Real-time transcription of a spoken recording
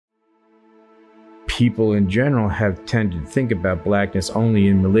people in general have tended to think about Blackness only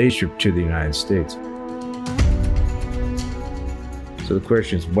in relationship to the United States. So the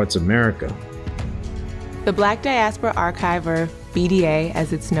question is, what's America? The Black Diaspora Archive, or BDA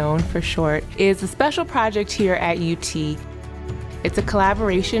as it's known for short, is a special project here at UT. It's a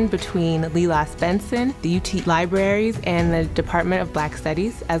collaboration between LLILAS Benson, the UT Libraries, and the Department of Black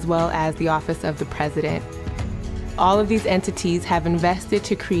Studies, as well as the Office of the President. All of these entities have invested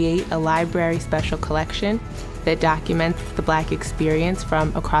to create a library special collection that documents the Black experience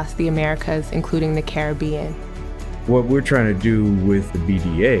from across the Americas, including the Caribbean. What we're trying to do with the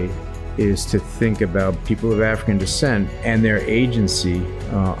BDA is to think about people of African descent and their agency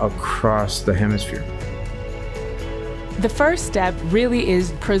across the hemisphere. The first step really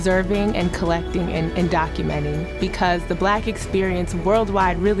is preserving and collecting and documenting, because the Black experience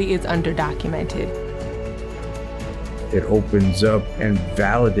worldwide really is underdocumented. It opens up and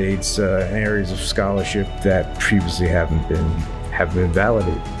validates areas of scholarship that previously haven't been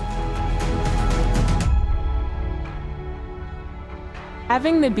validated.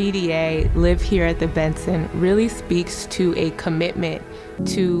 Having the BDA live here at the Benson really speaks to a commitment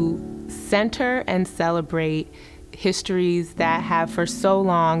to center and celebrate histories that have for so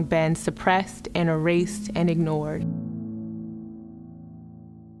long been suppressed and erased and ignored.